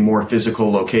opening more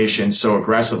physical locations so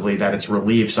aggressively that it's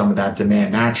relieved some of that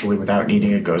demand naturally without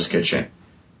needing a ghost kitchen.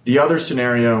 The other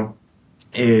scenario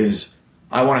is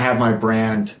I want to have my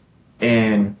brand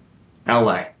in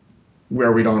LA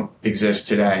where we don't exist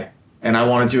today. And I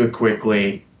want to do it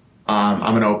quickly. I'm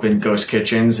going to open ghost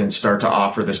kitchens and start to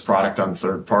offer this product on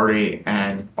third party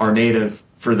and are native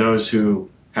for those who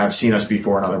have seen us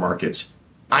before in other markets.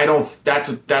 That's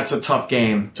a tough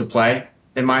game to play,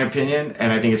 in my opinion.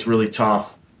 And I think it's really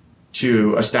tough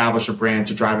to establish a brand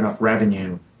to drive enough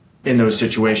revenue in those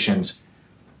situations.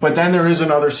 But then there is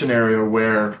another scenario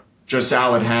where Just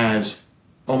Salad has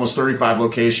almost 35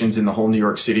 locations in the whole New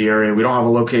York City area. We don't have a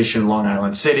location in Long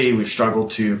Island City. We've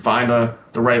struggled to find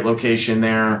the right location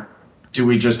there. Do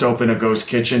we just open a ghost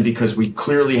kitchen? Because we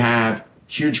clearly have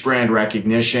huge brand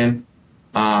recognition.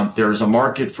 There's a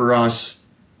market for us.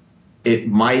 It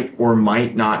might or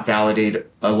might not validate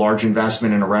a large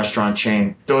investment in a restaurant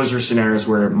chain. Those are scenarios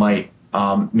where it might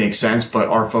make sense, but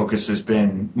our focus has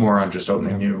been more on just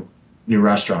opening new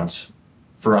restaurants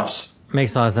for us.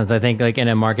 Makes a lot of sense. I think in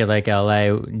a market like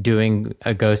LA, doing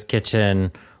a ghost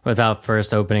kitchen without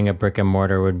first opening a brick and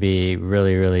mortar would be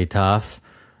really, really tough.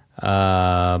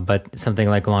 But something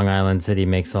like Long Island City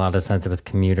makes a lot of sense with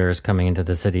commuters coming into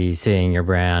the city, seeing your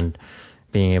brand,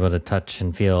 being able to touch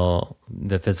and feel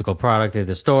the physical product through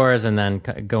the stores, and then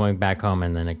going back home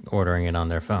and then ordering it on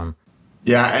their phone.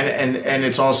 Yeah, and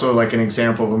it's also like an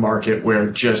example of a market where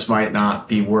it just might not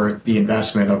be worth the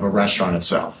investment of a restaurant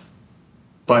itself.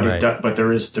 But right. But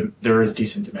there is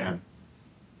decent demand.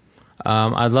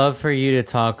 I'd love for you to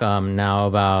talk now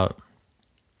about,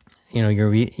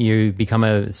 you become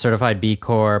a certified B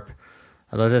Corp.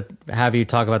 I'd love to have you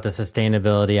talk about the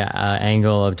sustainability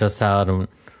angle of Just Salad and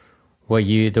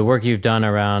the work you've done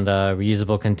around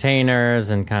reusable containers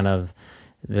and kind of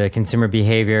the consumer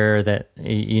behavior that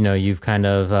you've kind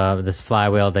of this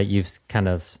flywheel that you've kind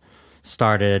of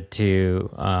started to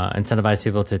incentivize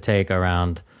people to take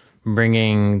around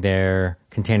bringing their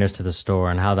containers to the store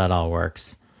and how that all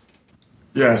works.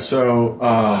 Yeah, so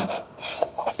I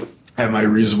have my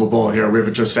reusable bowl here. We have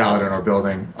a Just Salad in our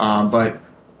building, but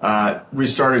we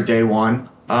started day one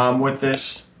with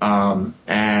this,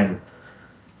 and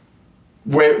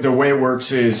the way it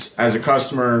works is, as a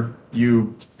customer,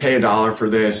 you pay $1 for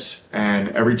this, and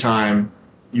every time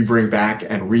you bring back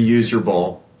and reuse your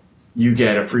bowl, you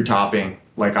get a free topping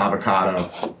like avocado,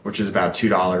 which is about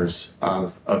 $2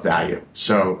 of value.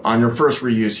 So on your first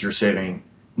reuse, you're saving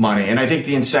money. And I think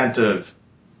the incentive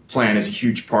plan is a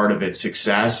huge part of its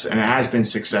success, and it has been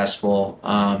successful.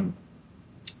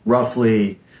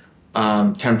 Roughly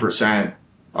 10%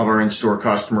 of our in-store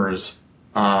customers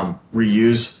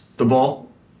reuse the bowl,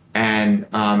 and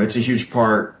it's a huge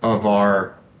part of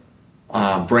our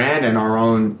brand and our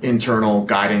own internal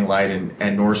guiding light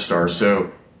and North Star.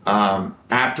 So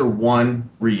after one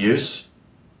reuse,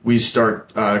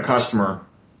 a customer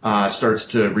starts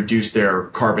to reduce their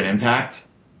carbon impact,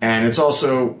 and it's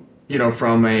also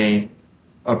from a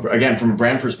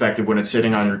brand perspective, when it's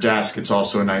sitting on your desk, it's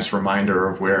also a nice reminder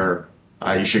of where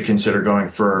you should consider going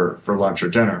for lunch or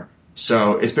dinner.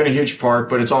 So it's been a huge part,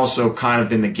 but it's also kind of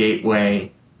been the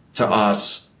gateway to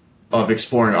us of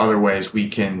exploring other ways we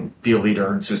can be a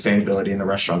leader in sustainability in the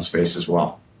restaurant space as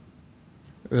well.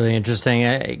 Really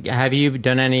interesting. Have you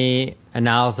done any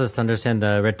analysis to understand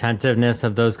the retentiveness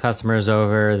of those customers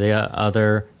over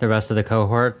the rest of the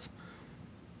cohorts?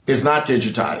 It's not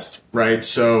digitized, right?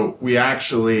 So we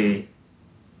actually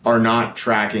are not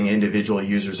tracking individual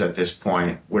users at this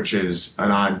point, which is an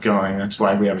ongoing. That's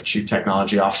why we have a chief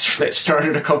technology officer that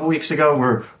started a couple weeks ago.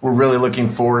 We're really looking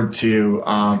forward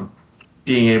to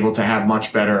being able to have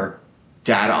much better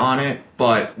data on it.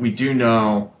 But we do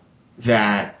know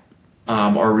that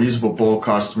our reusable bowl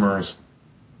customers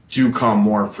do come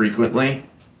more frequently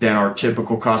than our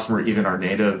typical customer, even our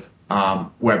native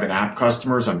web and app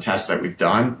customers on tests that we've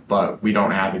done. But we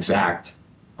don't have exact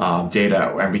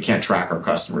data, and we can't track our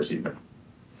customers either.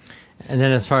 And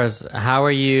then as far as how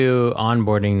are you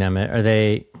onboarding them?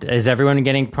 Is everyone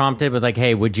getting prompted with like,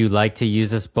 hey, would you like to use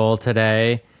this bowl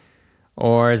today?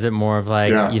 Or is it more of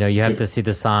like, you have to see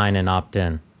the sign and opt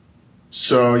in?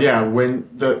 So when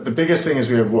the biggest thing is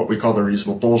we have what we call the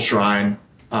reusable bowl shrine,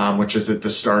 which is at the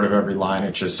start of every line.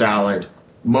 It's just salad.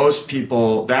 Most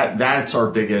people, that's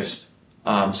our biggest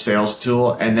sales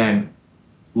tool. And then,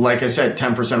 like I said,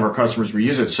 10% of our customers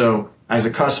reuse it. So as a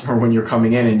customer, when you're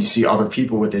coming in and you see other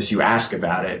people with this, you ask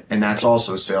about it. And that's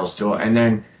also a sales tool. And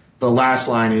then the last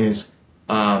line is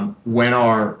when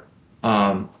our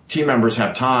team members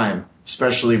have time,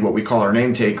 especially what we call our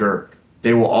name taker,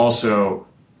 they will also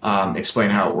explain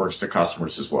how it works to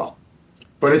customers as well.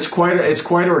 But it's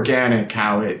quite organic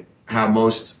how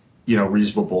most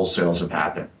reusable bowl sales have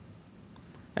happened.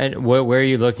 And where are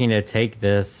you looking to take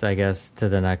this, I guess, to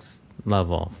the next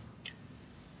level?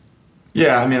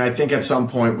 Yeah, I mean, I think at some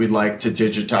point we'd like to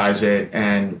digitize it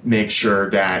and make sure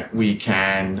that we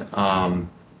can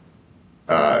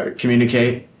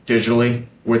communicate digitally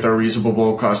with our reusable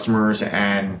bowl customers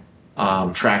and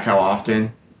track how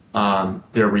often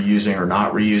they're reusing or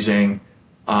not reusing,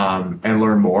 and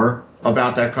learn more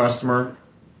about that customer.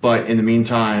 But in the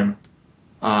meantime,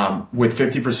 with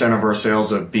 50% of our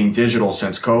sales of being digital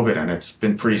since COVID, and it's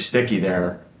been pretty sticky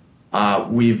there,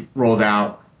 we've rolled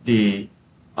out the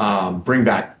Bring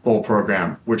Back Bowl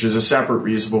program, which is a separate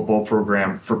reusable bowl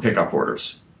program for pickup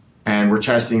orders. And we're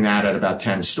testing that at about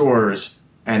 10 stores.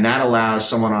 And that allows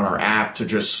someone on our app to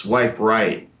just swipe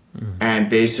right and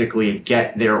basically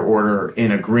get their order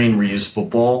in a green reusable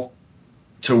bowl,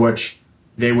 to which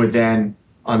they would then,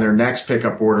 on their next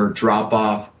pickup order, drop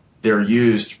off their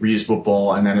used reusable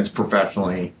bowl, and then it's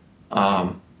professionally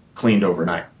cleaned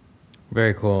overnight.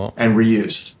 Very cool. And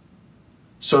reused.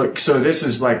 So this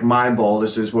is like my bowl.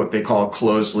 This is what they call a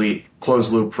closed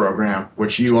loop program,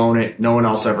 which you own it. No one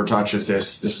else ever touches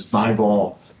this. This is my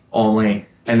bowl only.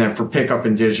 And then for pickup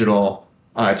and digital,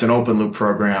 it's an open loop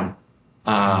program,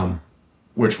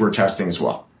 which we're testing as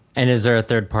well. And is there a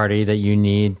third party that you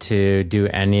need to do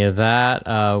any of that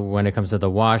when it comes to the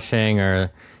washing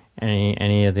or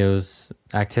any of those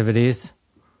activities?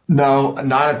 No,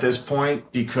 not at this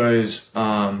point, because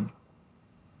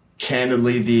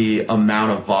candidly, the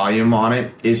amount of volume on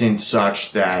it isn't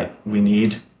such that we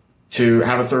need to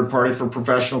have a third party for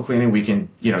professional cleaning. We can,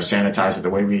 sanitize it the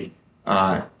way we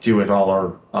do with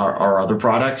all our other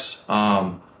products.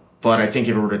 But I think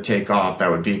if it were to take off,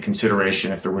 that would be a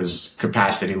consideration if there was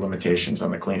capacity limitations on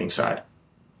the cleaning side.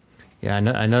 Yeah,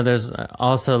 I know there's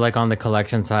also, like, on the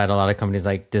collection side, a lot of companies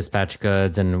like Dispatch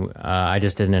Goods, and I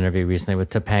just did an interview recently with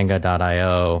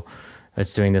Topanga.io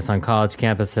that's doing this on college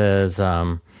campuses.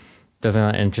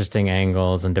 Definitely interesting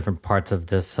angles and different parts of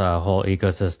this whole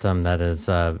ecosystem that is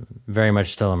very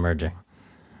much still emerging.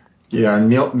 Yeah,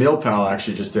 and MealPal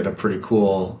actually just did a pretty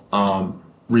cool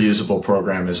reusable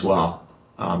program as well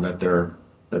that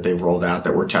they've rolled out,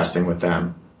 that we're testing with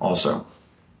them also.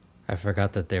 I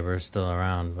forgot that they were still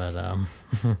around, but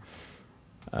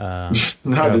no,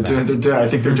 they're doing. I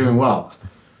think they're doing well.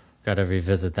 Got to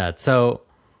revisit that. So,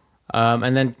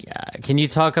 and then can you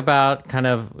talk about kind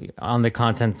of on the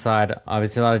content side?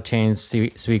 Obviously, a lot of chains,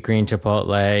 Sweetgreen,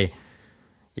 Chipotle,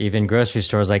 even grocery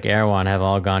stores like Erewhon have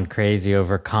all gone crazy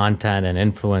over content and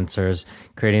influencers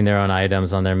creating their own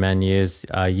items on their menus.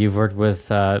 You've worked with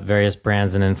various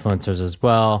brands and influencers as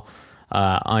well.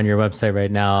 On your website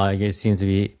right now, it seems to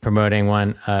be promoting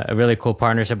a really cool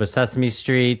partnership with Sesame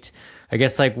Street. I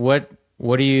guess, like, what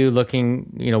are you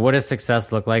looking, what does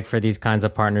success look like for these kinds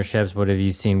of partnerships? What have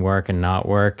you seen work and not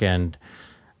work? And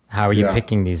how are you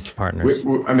picking these partners?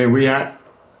 We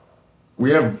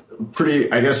have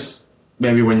pretty, I guess,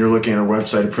 maybe when you're looking at our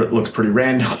website, it looks pretty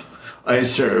random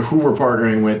as to who we're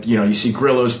partnering with. You see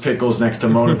Grillo's Pickles next to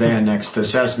Motivan, next to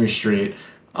Sesame Street.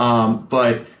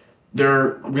 But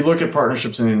we look at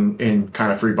partnerships in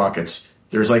kind of three buckets.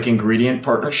 There's like ingredient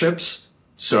partnerships.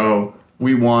 So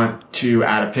we want to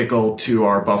add a pickle to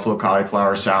our buffalo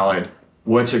cauliflower salad.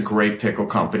 What's a great pickle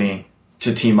company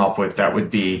to team up with that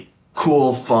would be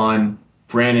cool, fun,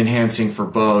 brand enhancing for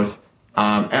both,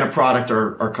 and a product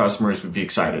our customers would be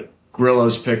excited.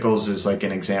 Grillo's Pickles is like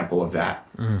an example of that.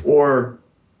 Or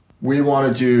we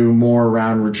want to do more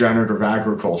around regenerative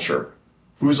agriculture.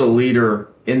 Who's a leader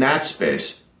in that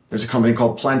space? There's a company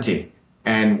called Plenty,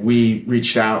 and we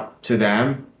reached out to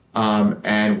them,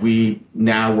 and we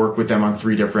now work with them on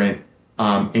 3 different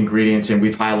ingredients, and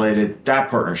we've highlighted that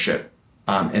partnership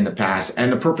in the past.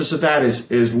 And the purpose of that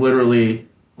is literally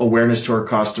awareness to our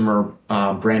customer,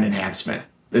 brand enhancement.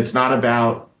 It's not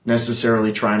about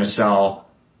necessarily trying to sell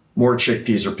more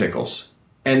chickpeas or pickles.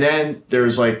 And then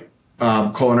there's like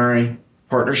culinary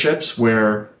partnerships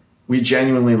where we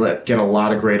genuinely get a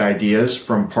lot of great ideas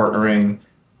from partnering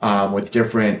with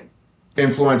different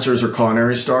influencers or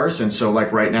culinary stars. And so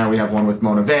like right now we have one with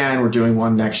Mona Van. We're doing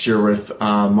one next year with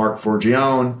Mark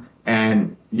Forgione.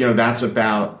 And, that's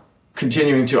about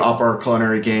continuing to up our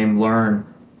culinary game, learn,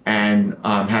 and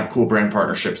have cool brand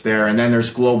partnerships there. And then there's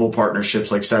global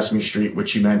partnerships like Sesame Street,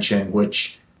 which you mentioned,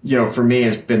 which, for me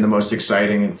has been the most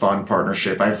exciting and fun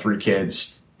partnership. I have 3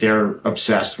 kids. They're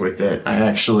obsessed with it. I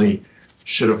actually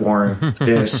should have worn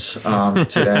this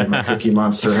today, my Cookie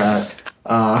Monster hat.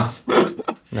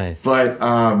 Nice. But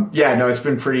it's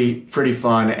been pretty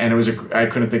fun, and I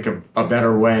couldn't think of a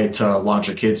better way to launch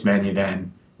a kids menu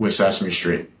than with Sesame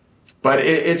Street. But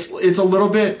it's a little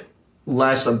bit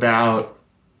less about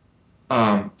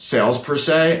sales per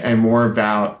se, and more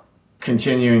about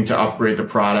continuing to upgrade the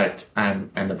product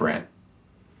and the brand.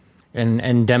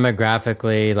 And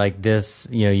demographically, like this,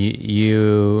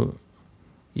 you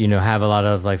have a lot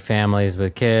of like families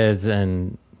with kids,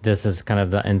 and this is kind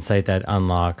of the insight that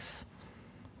unlocks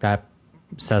that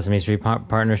Sesame Street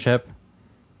partnership.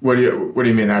 What do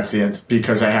you mean that's the end?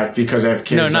 Because I have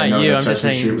kids. No, not I know you. That I'm just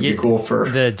Sesame saying Street would be cool for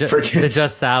the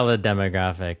Just Salad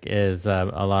demographic is a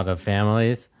lot of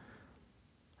families.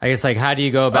 I guess like how do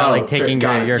you go about taking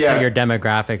your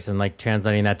demographics and like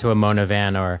translating that to a Mona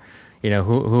Van or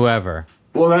whoever?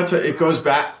 Well, it goes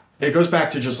back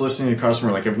to just listening to the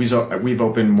customer. Like if we've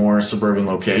opened more suburban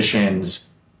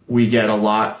locations, we get a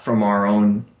lot from our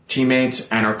own teammates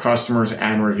and our customers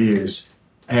and reviews.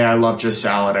 Hey, I love Just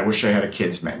Salad. I wish I had a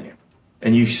kids menu.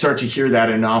 And you start to hear that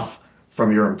enough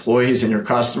from your employees and your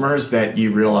customers that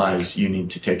you realize you need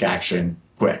to take action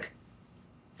quick.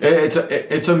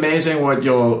 It's amazing what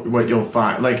you'll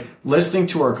find. Like listening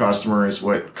to our customer is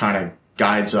what kind of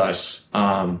guides us,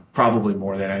 probably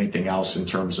more than anything else in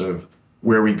terms of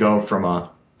where we go from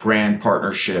a brand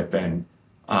partnership and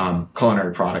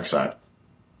culinary product side.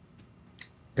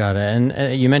 Got it.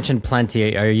 And you mentioned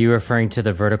Plenty. Are you referring to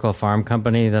the vertical farm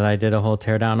company that I did a whole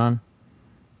teardown on?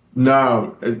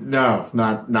 No,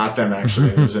 not them actually.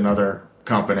 There's another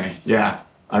company. Yeah,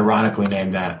 ironically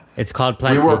named that. It's called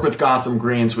Plenty. We work with Gotham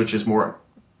Greens, which is more.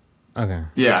 Okay.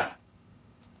 Yeah.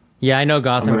 Yeah, I know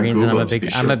Gotham Greens, and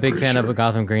I'm a big fan of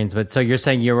Gotham Greens. But so you're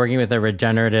saying you're working with a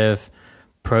regenerative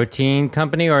protein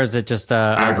company, or is it just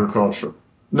agriculture?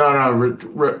 No,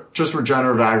 just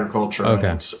regenerative agriculture. Okay.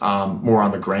 And it's more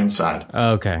on the grain side.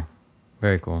 Okay.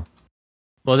 Very cool.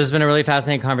 Well, this has been a really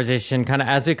fascinating conversation. Kind of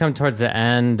as we come towards the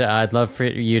end, I'd love for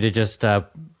you to just, put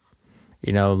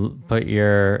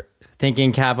your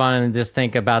thinking cap on and just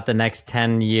think about the next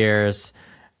 10 years.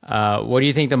 What do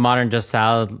you think the modern Just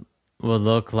Salad will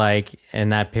look like in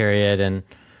that period? And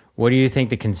what do you think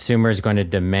the consumer is going to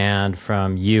demand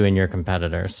from you and your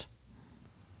competitors?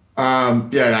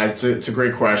 It's a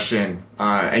great question.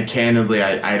 And candidly,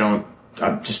 I'm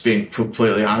just being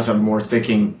completely honest. I'm more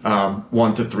thinking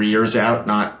 1 to 3 years out,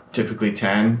 not typically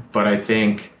 10. But I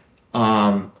think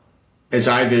as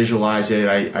I visualize it,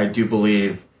 I do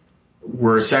believe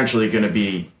we're essentially going to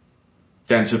be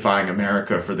densifying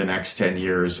America for the next 10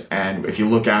 years. And if you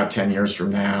look out 10 years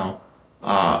from now,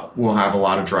 we'll have a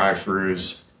lot of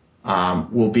drive-throughs.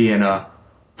 We'll be in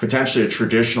potentially a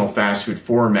traditional fast food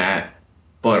format,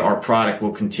 but our product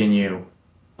will continue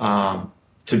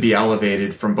to be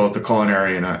elevated from both a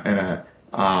culinary and a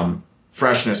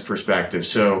freshness perspective.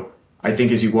 So I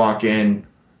think as you walk in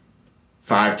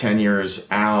 5-10 years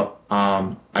out,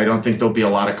 I don't think there'll be a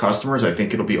lot of customers. I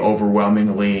think it'll be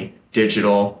overwhelmingly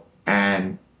digital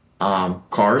and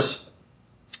cars,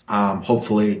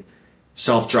 hopefully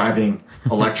self-driving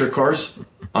electric cars.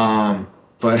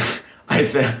 But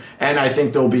I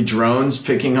think there'll be drones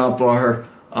picking up our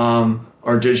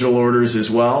digital orders as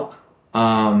well.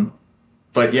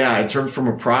 But yeah, in terms from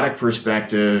a product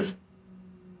perspective,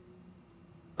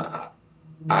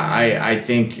 I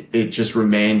think it just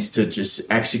remains to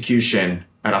just execution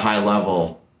at a high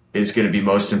level is going to be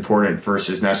most important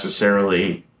versus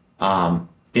necessarily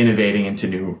innovating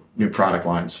into new product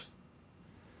lines.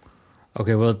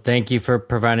 Okay, well, thank you for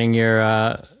providing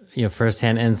your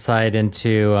firsthand insight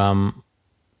into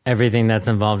everything that's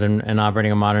involved in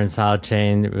operating a modern salad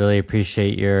chain. Really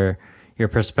appreciate your your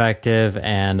perspective,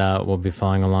 and we'll be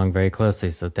following along very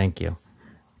closely. So thank you.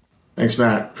 Thanks,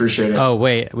 Matt. Appreciate it. Oh,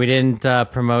 wait, we didn't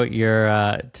promote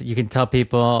your, you can tell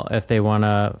people if they want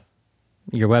to,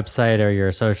 your website or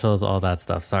your socials, all that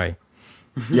stuff. Sorry.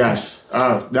 Yes.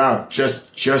 Oh, no,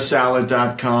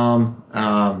 justsalad.com.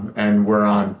 And we're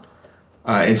on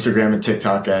Instagram and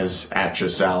TikTok as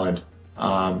 @justsalad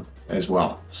as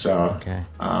well. So okay.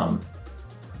 I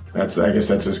guess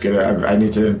that's as good. I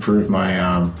need to improve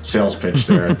my sales pitch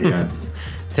there at the end.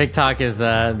 TikTok is,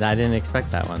 I didn't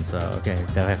expect that one. So, okay,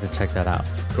 I have to check that out.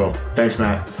 Cool. Thanks,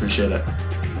 Matt. Appreciate it.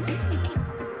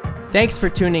 Thanks for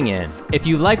tuning in. If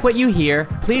you like what you hear,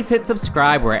 please hit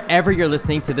subscribe wherever you're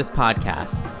listening to this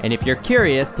podcast. And if you're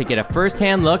curious to get a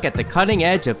first-hand look at the cutting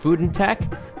edge of food and tech,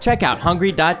 check out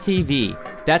Hungry.tv.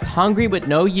 That's Hungry with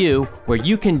no U, where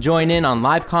you can join in on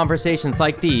live conversations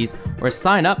like these or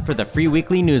sign up for the free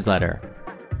weekly newsletter.